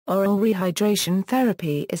Oral rehydration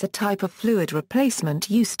therapy is a type of fluid replacement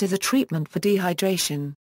used as a treatment for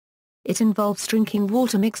dehydration. It involves drinking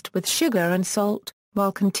water mixed with sugar and salt,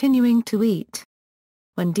 while continuing to eat.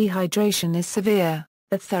 When dehydration is severe,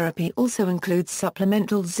 the therapy also includes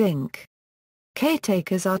supplemental zinc.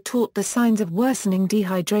 Caretakers are taught the signs of worsening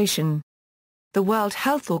dehydration. The World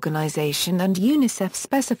Health Organization and UNICEF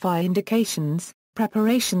specify indications,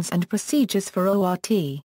 preparations and procedures for ORT.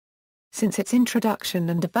 Since its introduction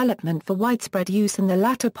and development for widespread use in the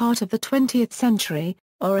latter part of the 20th century,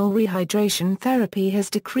 oral rehydration therapy has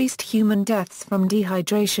decreased human deaths from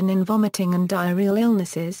dehydration in vomiting and diarrheal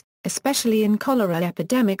illnesses, especially in cholera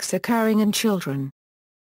epidemics occurring in children.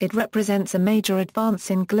 It represents a major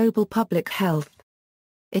advance in global public health.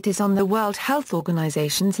 It is on the World Health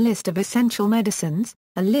Organization's list of essential medicines,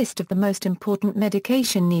 a list of the most important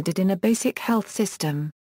medication needed in a basic health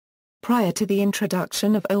system. Prior to the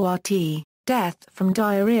introduction of ORT, death from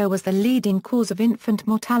diarrhea was the leading cause of infant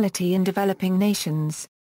mortality in developing nations.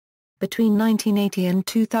 Between 1980 and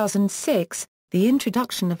 2006, the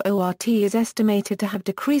introduction of ORT is estimated to have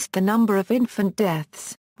decreased the number of infant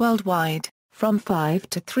deaths, worldwide, from 5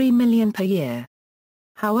 to 3 million per year.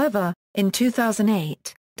 However, in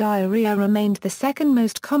 2008, diarrhea remained the second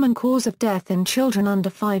most common cause of death in children under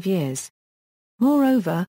 5 years.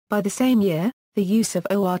 Moreover, by the same year, the use of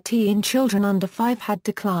ORT in children under 5 had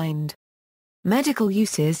declined. Medical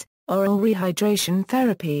uses: oral rehydration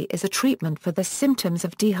therapy is a treatment for the symptoms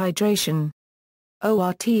of dehydration.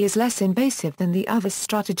 ORT is less invasive than the other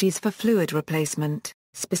strategies for fluid replacement,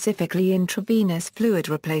 specifically intravenous fluid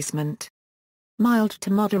replacement. Mild to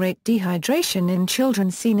moderate dehydration in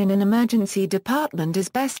children seen in an emergency department is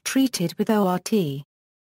best treated with ORT.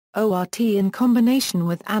 ORT in combination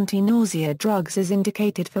with anti-nausea drugs is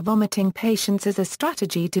indicated for vomiting patients as a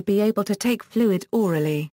strategy to be able to take fluid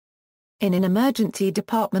orally. In an emergency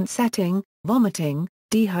department setting, vomiting,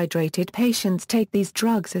 dehydrated patients take these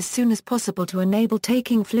drugs as soon as possible to enable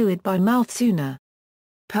taking fluid by mouth sooner.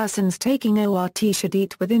 Persons taking ORT should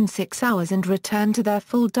eat within 6 hours and return to their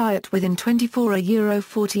full diet within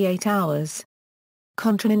 24–48 hours.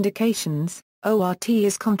 Contraindications: ORT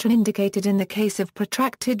is contraindicated in the case of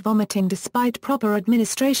protracted vomiting despite proper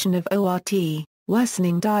administration of ORT,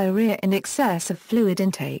 worsening diarrhea in excess of fluid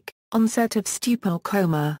intake, onset of stupor or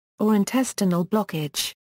coma, or intestinal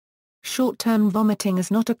blockage. Short-term vomiting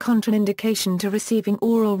is not a contraindication to receiving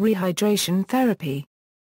oral rehydration therapy.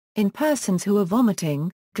 In persons who are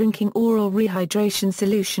vomiting, drinking oral rehydration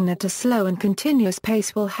solution at a slow and continuous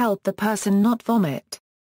pace will help the person not vomit.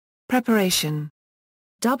 Preparation: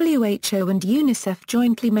 WHO and UNICEF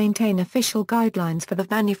jointly maintain official guidelines for the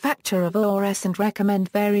manufacture of ORS and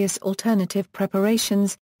recommend various alternative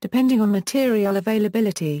preparations, depending on material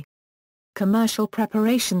availability. Commercial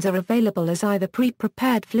preparations are available as either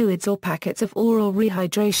pre-prepared fluids or packets of oral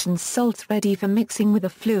rehydration salts ready for mixing with a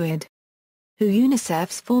fluid.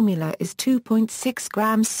 UNICEF's formula is 2.6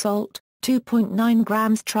 grams salt, 2.9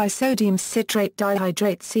 grams trisodium citrate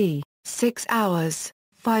dihydrate C, 6 hours,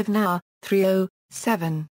 5 hour, 30,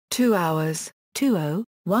 7, 2 hours, 20,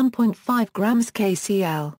 1.5 grams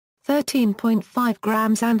KCl, 13.5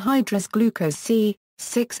 grams anhydrous glucose C,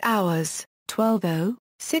 6 hours, 12,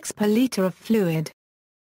 6 per liter of fluid.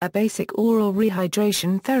 A basic oral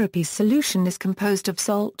rehydration therapy solution is composed of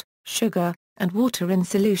salt, sugar, and water in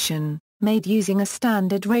solution, made using a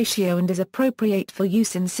standard ratio and is appropriate for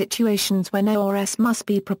use in situations when ORS must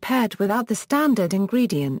be prepared without the standard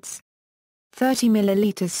ingredients. 30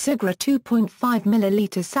 ml sugar, 2.5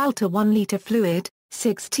 ml salt, 1 liter fluid,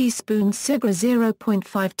 6 teaspoons sugar,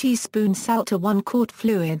 0.5 teaspoons salt, 1 quart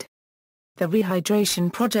fluid. The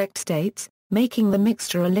Rehydration Project states, making the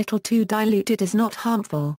mixture a little too diluted is not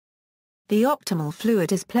harmful. The optimal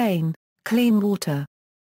fluid is plain, clean water.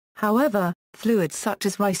 However, fluids such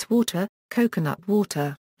as rice water, coconut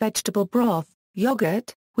water, vegetable broth,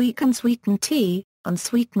 yogurt, weak and sweetened tea,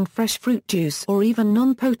 unsweetened fresh fruit juice or even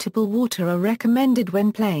non-potable water are recommended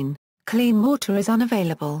when plain, clean water is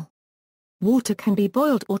unavailable. Water can be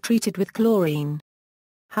boiled or treated with chlorine.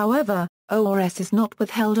 However, ORS is not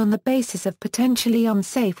withheld on the basis of potentially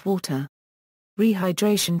unsafe water.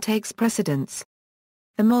 Rehydration takes precedence.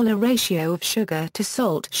 The molar ratio of sugar to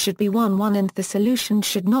salt should be 1:1 and the solution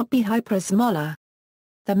should not be hyperosmolar.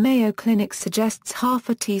 The Mayo Clinic suggests half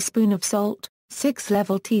a teaspoon of salt, 6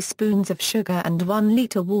 level teaspoons of sugar and 1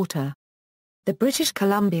 liter water. The British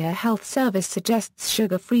Columbia Health Service suggests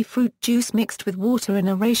sugar-free fruit juice mixed with water in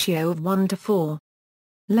a ratio of 1:4.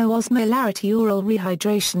 Low osmolarity oral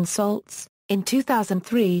rehydration salts. In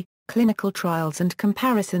 2003, clinical trials and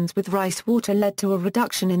comparisons with rice water led to a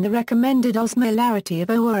reduction in the recommended osmolarity of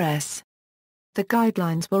ORS. The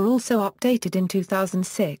guidelines were also updated in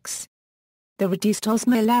 2006. The reduced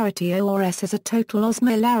osmolarity ORS has a total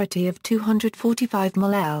osmolarity of 245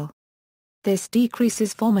 ml. This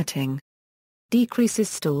decreases vomiting, decreases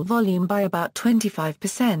stool volume by about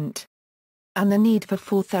 25%, and the need for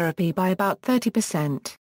full therapy by about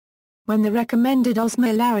 30%. When the recommended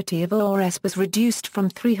osmolarity of ORS was reduced from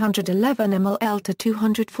 311 ml to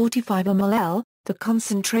 245 ml, the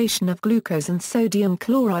concentration of glucose and sodium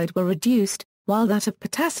chloride were reduced, while that of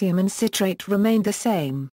potassium and citrate remained the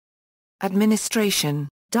same. Administration.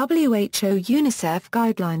 WHO UNICEF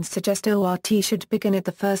guidelines suggest ORT should begin at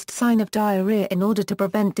the first sign of diarrhea in order to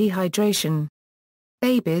prevent dehydration.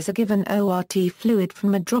 Babies are given ORT fluid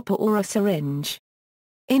from a dropper or a syringe.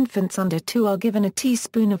 Infants under 2 are given a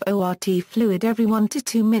teaspoon of ORT fluid every 1 to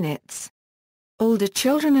 2 minutes. Older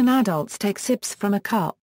children and adults take sips from a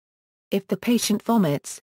cup. If the patient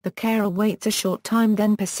vomits, the carer waits a short time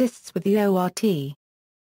then persists with the ORT.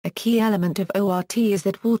 A key element of ORT is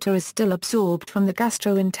that water is still absorbed from the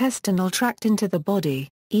gastrointestinal tract into the body,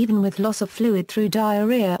 even with loss of fluid through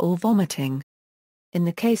diarrhea or vomiting. In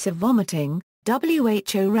the case of vomiting,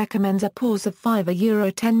 WHO recommends a pause of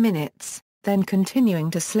 5–10 minutes, then continuing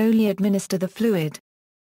to slowly administer the fluid.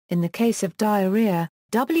 In the case of diarrhea,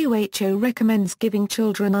 WHO recommends giving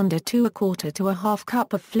children under 2 1/4 to a half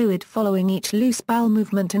cup of fluid following each loose bowel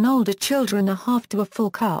movement and older children a half to a full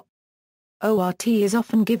cup. ORT is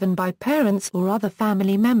often given by parents or other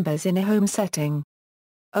family members in a home setting.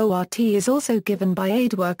 ORT is also given by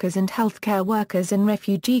aid workers and healthcare workers in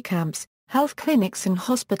refugee camps, health clinics and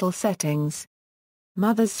hospital settings.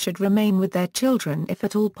 Mothers should remain with their children if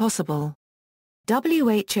at all possible.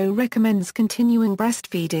 WHO recommends continuing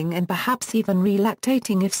breastfeeding and perhaps even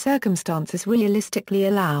relactating if circumstances realistically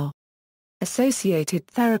allow. Associated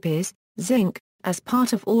therapies, zinc, as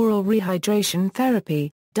part of oral rehydration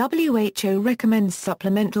therapy, WHO recommends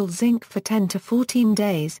supplemental zinc for 10 to 14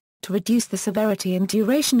 days, to reduce the severity and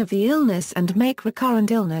duration of the illness and make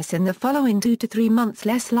recurrent illness in the following 2 to 3 months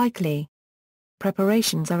less likely.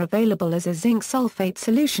 Preparations are available as a zinc sulfate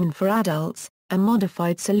solution for adults, a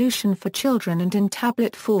modified solution for children and in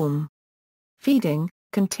tablet form. Feeding,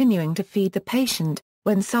 continuing to feed the patient,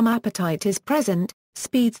 when some appetite is present,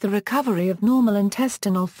 speeds the recovery of normal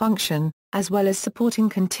intestinal function, as well as supporting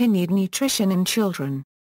continued nutrition in children.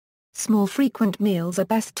 Small frequent meals are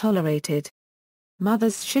best tolerated.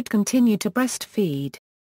 Mothers should continue to breastfeed.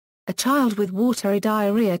 A child with watery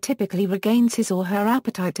diarrhea typically regains his or her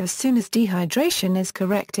appetite as soon as dehydration is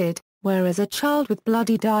corrected, whereas a child with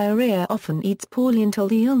bloody diarrhea often eats poorly until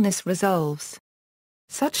the illness resolves.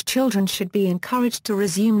 Such children should be encouraged to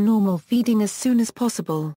resume normal feeding as soon as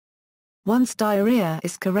possible. Once diarrhea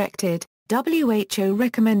is corrected, WHO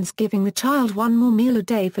recommends giving the child 1 more meal a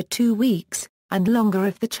day for 2 weeks, and longer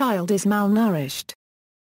if the child is malnourished.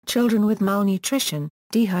 Children with malnutrition,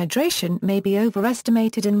 dehydration may be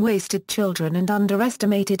overestimated in wasted children and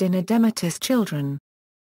underestimated in edematous children.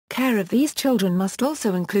 Care of these children must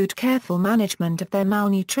also include careful management of their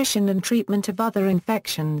malnutrition and treatment of other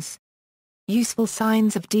infections. Useful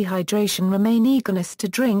signs of dehydration remain eagerness to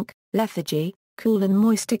drink, lethargy, cool and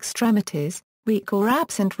moist extremities, weak or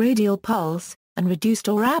absent radial pulse, and reduced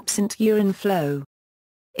or absent urine flow.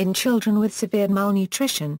 In children with severe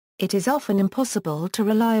malnutrition, it is often impossible to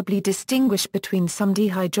reliably distinguish between some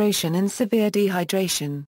dehydration and severe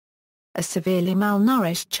dehydration. A severely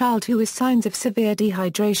malnourished child who has signs of severe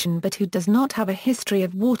dehydration but who does not have a history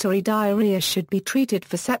of watery diarrhea should be treated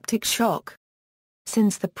for septic shock.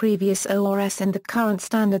 Since the previous ORS and the current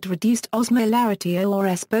standard reduced osmolarity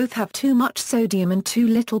ORS both have too much sodium and too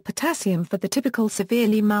little potassium for the typical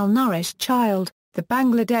severely malnourished child, the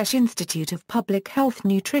Bangladesh Institute of Public Health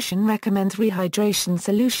Nutrition recommends rehydration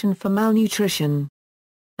solution for malnutrition.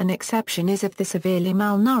 An exception is if the severely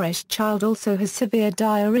malnourished child also has severe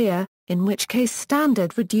diarrhea, in which case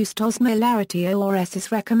standard reduced osmolarity ORS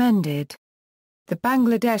is recommended. The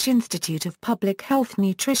Bangladesh Institute of Public Health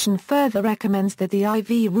Nutrition further recommends that the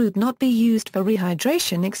IV route not be used for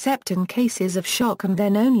rehydration except in cases of shock and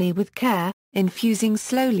then only with care, infusing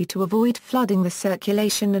slowly to avoid flooding the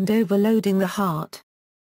circulation and overloading the heart.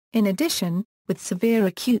 In addition, with severe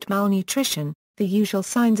acute malnutrition, the usual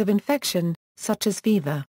signs of infection, such as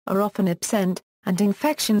fever, are often absent, and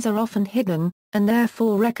infections are often hidden, and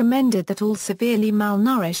therefore recommended that all severely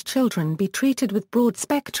malnourished children be treated with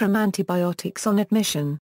broad-spectrum antibiotics on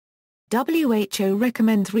admission. WHO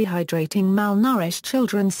recommends rehydrating malnourished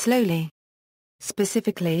children slowly.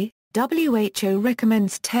 Specifically, WHO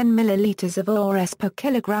recommends 10 milliliters of ORS per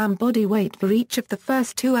kilogram body weight for each of the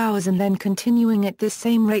first 2 hours and then continuing at this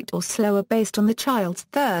same rate or slower based on the child's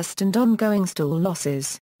thirst and ongoing stool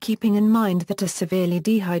losses. keeping in mind that a severely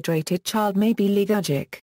dehydrated child may be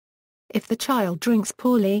lethargic. If the child drinks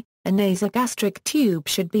poorly, a nasogastric tube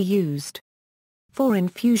should be used. 4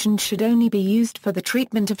 infusions should only be used for the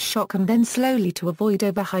treatment of shock and then slowly to avoid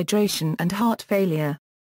overhydration and heart failure.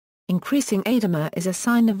 Increasing edema is a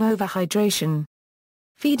sign of overhydration.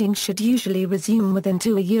 Feeding should usually resume within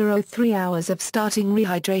 2–3 hours of starting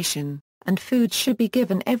rehydration, and food should be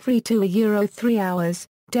given every 2–3 hours,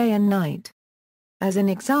 day and night. As an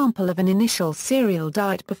example of an initial cereal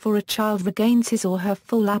diet before a child regains his or her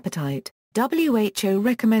full appetite, WHO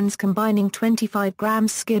recommends combining 25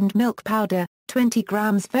 grams skimmed milk powder, 20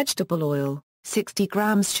 grams vegetable oil, 60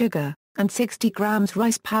 grams sugar, and 60 grams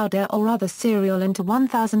rice powder or other cereal into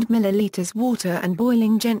 1000 milliliters water and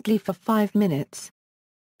boiling gently for 5 minutes.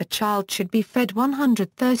 A child should be fed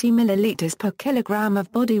 130 milliliters per kilogram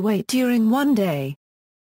of body weight during one day.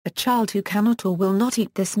 A child who cannot or will not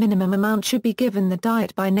eat this minimum amount should be given the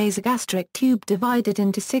diet by nasogastric tube divided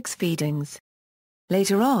into 6 feedings.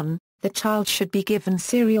 Later on, the child should be given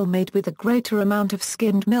cereal made with a greater amount of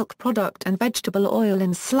skimmed milk product and vegetable oil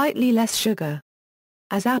and slightly less sugar.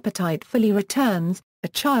 As appetite fully returns, a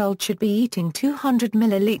child should be eating 200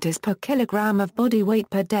 milliliters per kilogram of body weight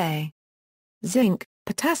per day. Zinc,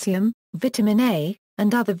 potassium, vitamin A,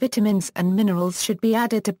 and other vitamins and minerals should be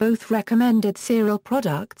added to both recommended cereal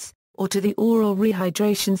products, or to the oral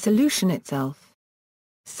rehydration solution itself.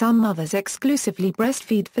 Some mothers exclusively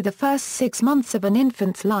breastfeed for the first 6 months of an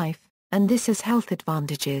infant's life, and this has health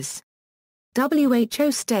advantages.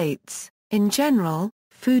 WHO states, in general,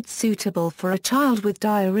 foods suitable for a child with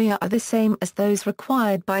diarrhea are the same as those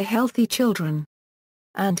required by healthy children.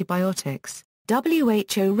 Antibiotics.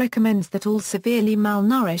 WHO recommends that all severely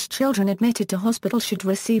malnourished children admitted to hospital should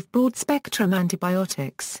receive broad-spectrum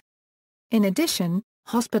antibiotics. In addition,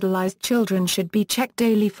 hospitalized children should be checked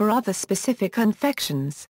daily for other specific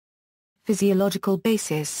infections. Physiological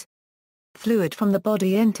basis. Fluid from the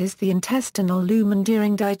body enters the intestinal lumen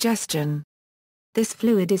during digestion. This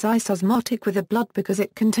fluid is isosmotic with the blood because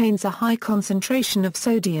it contains a high concentration of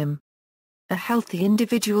sodium. A healthy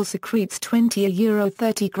individual secretes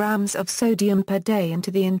 20–30 grams of sodium per day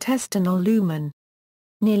into the intestinal lumen.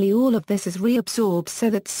 Nearly all of this is reabsorbed so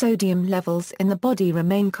that sodium levels in the body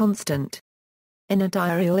remain constant. In a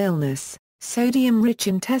diarrheal illness, sodium-rich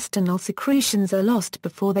intestinal secretions are lost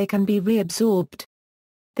before they can be reabsorbed.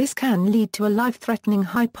 This can lead to a life-threatening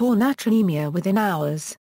hyponatremia within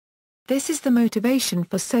hours. This is the motivation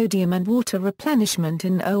for sodium and water replenishment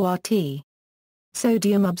in ORT.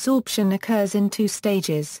 Sodium absorption occurs in 2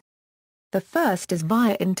 stages. The first is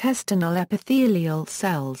via intestinal epithelial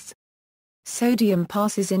cells. Sodium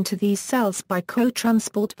passes into these cells by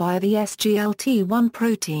co-transport via the SGLT1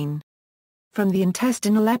 protein. From the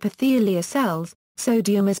intestinal epithelial cells,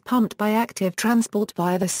 sodium is pumped by active transport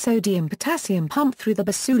via the sodium-potassium pump through the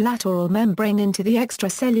basolateral membrane into the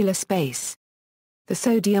extracellular space. The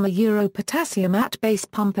sodium-potassium at-base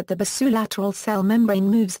pump at the basolateral cell membrane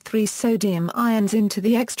moves 3 sodium ions into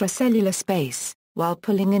the extracellular space, while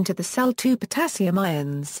pulling into the cell 2 potassium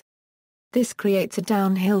ions. This creates a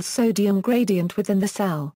downhill sodium gradient within the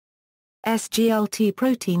cell. SGLT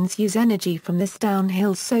proteins use energy from this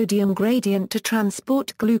downhill sodium gradient to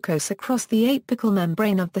transport glucose across the apical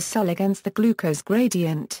membrane of the cell against the glucose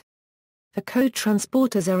gradient. The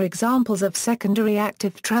co-transporters are examples of secondary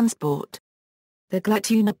active transport. The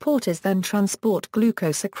GLUT porters then transport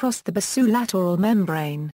glucose across the basolateral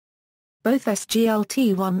membrane. Both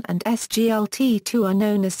SGLT1 and SGLT2 are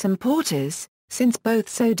known as symporters, since both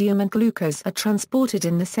sodium and glucose are transported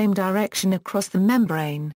in the same direction across the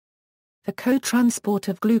membrane. The co-transport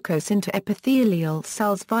of glucose into epithelial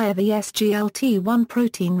cells via the SGLT1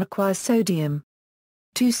 protein requires sodium.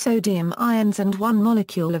 2 sodium ions and 1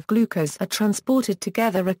 molecule of glucose are transported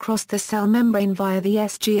together across the cell membrane via the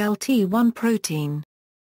SGLT1 protein.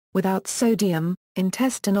 Without sodium,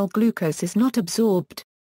 intestinal glucose is not absorbed.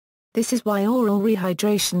 This is why oral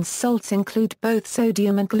rehydration salts include both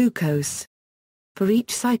sodium and glucose. For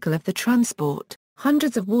each cycle of the transport,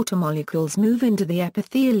 hundreds of water molecules move into the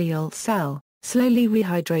epithelial cell, slowly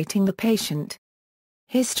rehydrating the patient.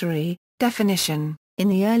 History, definition. In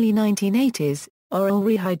the early 1980s, oral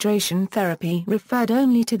rehydration therapy referred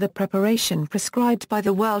only to the preparation prescribed by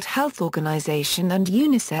the World Health Organization and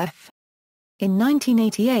UNICEF. In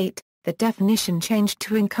 1988, the definition changed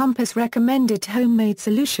to encompass recommended homemade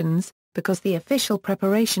solutions, because the official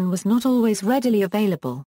preparation was not always readily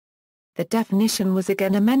available. The definition was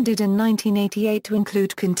again amended in 1988 to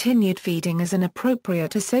include continued feeding as an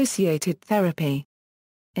appropriate associated therapy.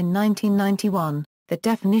 In 1991, the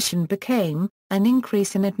definition became an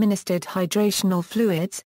increase in administered hydrational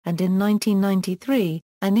fluids, and in 1993,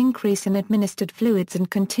 an increase in administered fluids and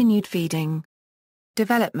continued feeding.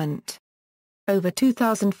 Development. Over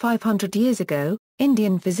 2,500 years ago,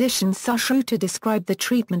 Indian physician Sushruta described the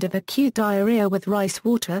treatment of acute diarrhea with rice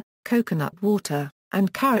water, coconut water,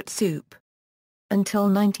 and carrot soup. Until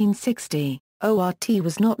 1960, ORT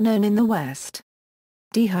was not known in the West.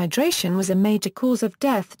 Dehydration was a major cause of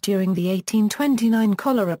death during the 1829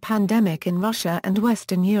 cholera pandemic in Russia and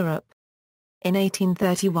Western Europe. In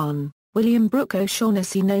 1831, William Brooke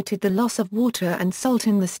O'Shaughnessy noted the loss of water and salt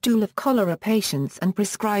in the stool of cholera patients and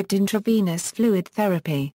prescribed intravenous fluid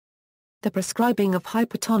therapy. The prescribing of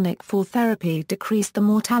hypertonic 4 therapy decreased the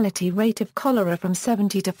mortality rate of cholera from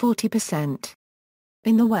 70 to 40%.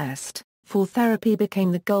 In the West, 4 therapy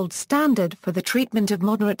became the gold standard for the treatment of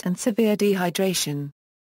moderate and severe dehydration.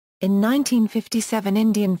 In 1957,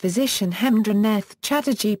 Indian physician Hemdranath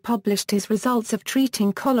Chatterjee published his results of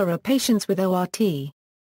treating cholera patients with ORT.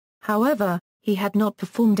 However, he had not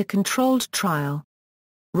performed a controlled trial.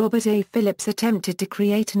 Robert A. Phillips attempted to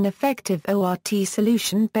create an effective ORT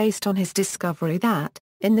solution based on his discovery that,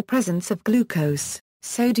 in the presence of glucose,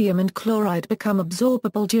 sodium and chloride become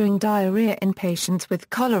absorbable during diarrhea in patients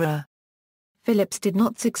with cholera. Phillips did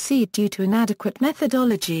not succeed due to inadequate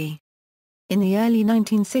methodology. In the early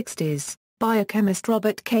 1960s, biochemist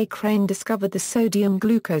Robert K. Crane discovered the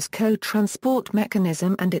sodium-glucose co-transport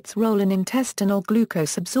mechanism and its role in intestinal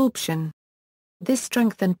glucose absorption. This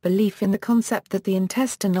strengthened belief in the concept that the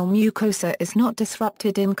intestinal mucosa is not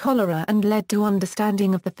disrupted in cholera and led to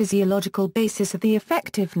understanding of the physiological basis of the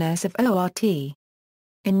effectiveness of ORT.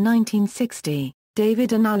 In 1960,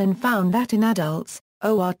 David and Allen found that in adults,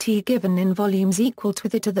 ORT given in volumes equal to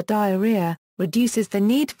the diarrhea, reduces the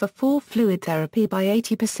need for 4 fluid therapy by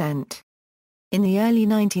 80%. In the early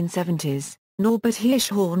 1970s, Norbert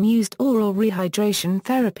Hirschhorn used oral rehydration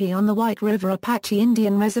therapy on the White River Apache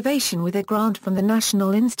Indian Reservation with a grant from the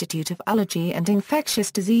National Institute of Allergy and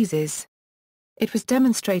Infectious Diseases. It was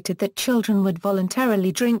demonstrated that children would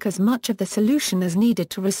voluntarily drink as much of the solution as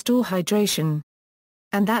needed to restore hydration,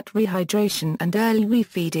 and that rehydration and early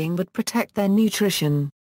refeeding would protect their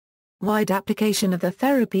nutrition. Wide application of the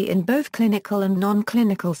therapy in both clinical and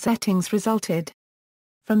non-clinical settings resulted.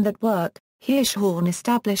 From that work, Hirschhorn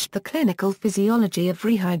established the clinical physiology of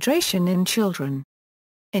rehydration in children.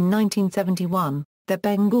 In 1971, the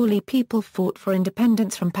Bengali people fought for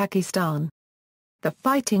independence from Pakistan. The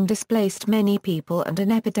fighting displaced many people and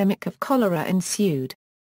an epidemic of cholera ensued.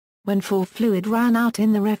 When fluid ran out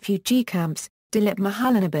in the refugee camps, Dilip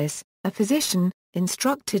Mahalanobis, a physician,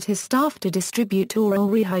 instructed his staff to distribute oral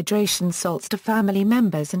rehydration salts to family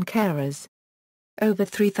members and carers. Over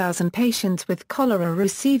 3,000 patients with cholera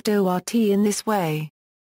received ORT in this way.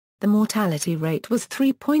 The mortality rate was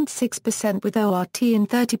 3.6% with ORT and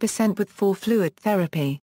 30% with 4 fluid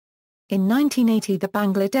therapy. In 1980, the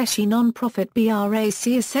Bangladeshi non-profit BRAC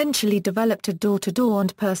essentially developed a door-to-door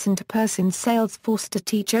and person-to-person sales force to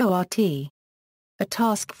teach ORT. A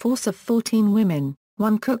task force of 14 women,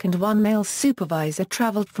 1 cook and 1 male supervisor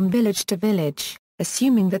traveled from village to village,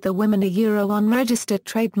 assuming that the women unregistered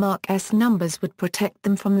trademark S numbers would protect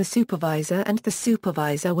them from the supervisor and the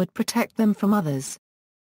supervisor would protect them from others.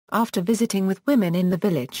 After visiting with women in the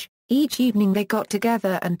village, each evening they got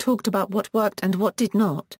together and talked about what worked and what did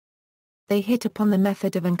not. They hit upon the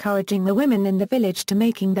method of encouraging the women in the village to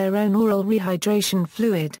making their own oral rehydration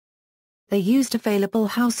fluid. They used available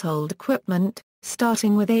household equipment,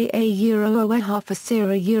 starting with a half a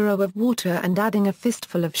seer of water and adding a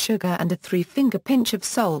fistful of sugar and a 3-finger pinch of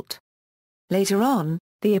salt. Later on,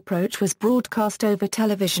 the approach was broadcast over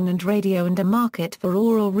television and radio and a market for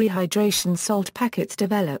oral rehydration salt packets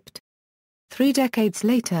developed. 3 decades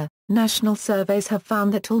later, national surveys have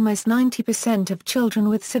found that almost 90% of children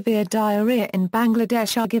with severe diarrhea in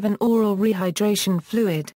Bangladesh are given oral rehydration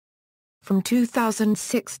fluid. From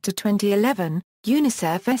 2006 to 2011,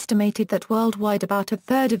 UNICEF estimated that worldwide about a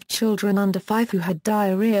third of children under 5 who had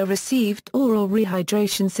diarrhea received oral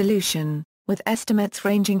rehydration solution, with estimates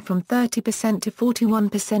ranging from 30% to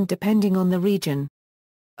 41% depending on the region.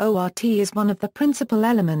 ORT is one of the principal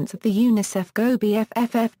elements of the UNICEF Go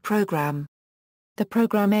BFFF program. The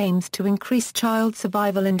program aims to increase child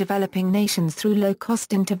survival in developing nations through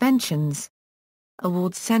low-cost interventions.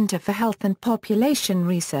 Awards Center for Health and Population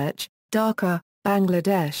Research, Dhaka,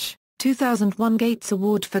 Bangladesh. 2001 Gates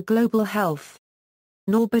Award for Global Health.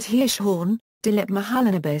 Norbert Hirschhorn, Dilip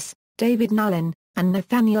Mahalanobis, David Nalin, and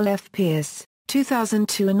Nathaniel F. Pierce,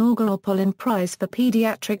 2002 Inaugural Pollan Prize for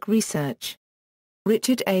Pediatric Research.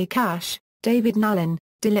 Richard A. Cash, David Nalin,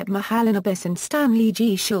 Dilip Mahalanobis and Stanley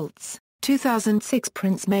G. Schultz, 2006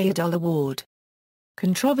 Prince Mayardol Award.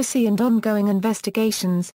 Controversy and ongoing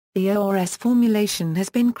investigations. The ORS formulation has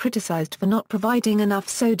been criticized for not providing enough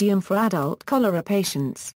sodium for adult cholera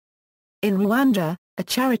patients. In Rwanda, a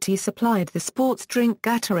charity supplied the sports drink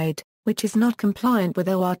Gatorade, which is not compliant with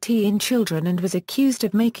ORT in children and was accused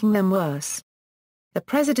of making them worse. The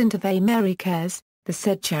president of Caretakers, the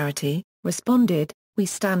said charity, responded, "We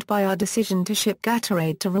stand by our decision to ship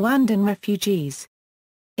Gatorade to Rwandan refugees."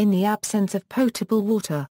 In the absence of potable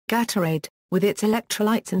water, Gatorade, with its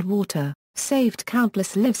electrolytes and water, saved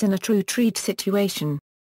countless lives in a true treat situation.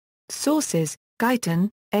 Sources: Guyton,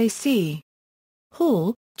 A.C.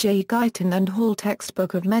 Hall, J. Guyton and Hall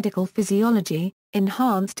Textbook of Medical Physiology,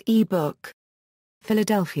 Enhanced e-book.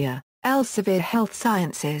 Philadelphia, Elsevier Health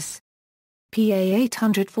Sciences. PA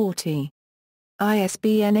 840.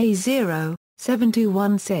 ISBN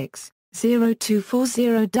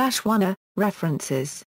A0-7216-0240-1. References